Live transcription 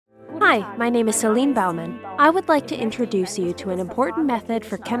Hi, my name is Celine Baumann. I would like to introduce you to an important method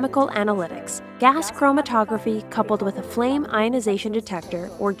for chemical analytics, gas chromatography coupled with a flame ionization detector,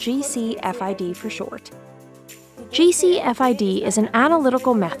 or GC-FID for short. GC-FID is an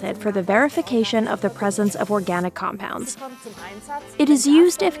analytical method for the verification of the presence of organic compounds. It is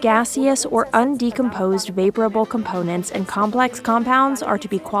used if gaseous or undecomposed vaporable components and complex compounds are to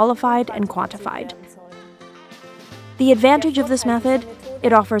be qualified and quantified. The advantage of this method: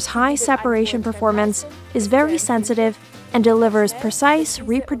 it offers high separation performance, is very sensitive, and delivers precise,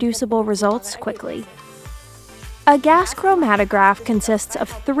 reproducible results quickly. A gas chromatograph consists of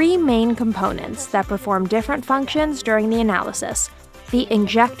three main components that perform different functions during the analysis: the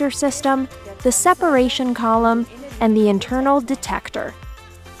injector system, the separation column, and the internal detector.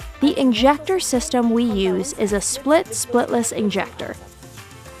 The injector system we use is a splitless injector.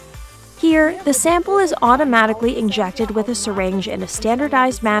 Here, the sample is automatically injected with a syringe in a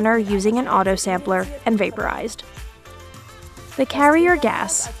standardized manner using an autosampler and vaporized. The carrier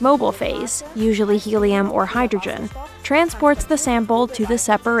gas, mobile phase, usually helium or hydrogen, transports the sample to the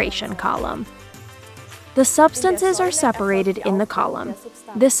separation column. The substances are separated in the column.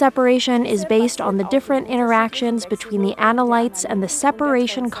 This separation is based on the different interactions between the analytes and the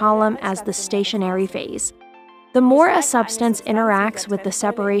separation column as the stationary phase. The more a substance interacts with the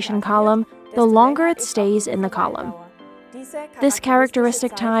separation column, the longer it stays in the column. This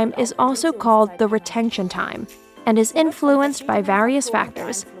characteristic time is also called the retention time and is influenced by various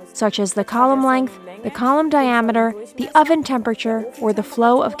factors, such as the column length, the column diameter, the oven temperature, or the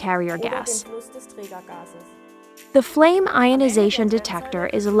flow of carrier gas. The flame ionization detector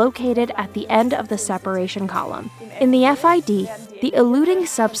is located at the end of the separation column. In the FID, the eluting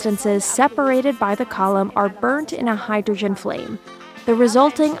substances separated by the column are burnt in a hydrogen flame. The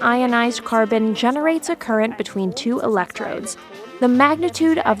resulting ionized carbon generates a current between two electrodes. The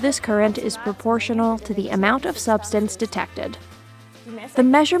magnitude of this current is proportional to the amount of substance detected. The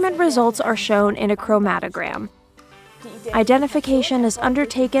measurement results are shown in a chromatogram. Identification is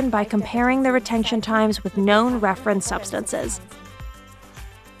undertaken by comparing the retention times with known reference substances.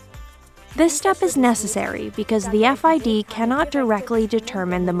 This step is necessary because the FID cannot directly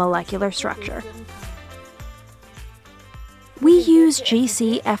determine the molecular structure. We use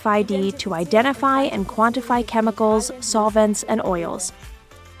GC-FID to identify and quantify chemicals, solvents, and oils.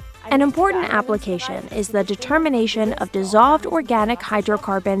 An important application is the determination of dissolved organic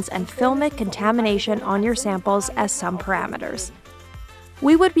hydrocarbons and filmic contamination on your samples as some parameters.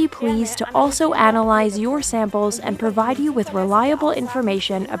 We would be pleased to also analyze your samples and provide you with reliable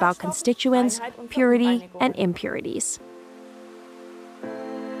information about constituents, purity, and impurities.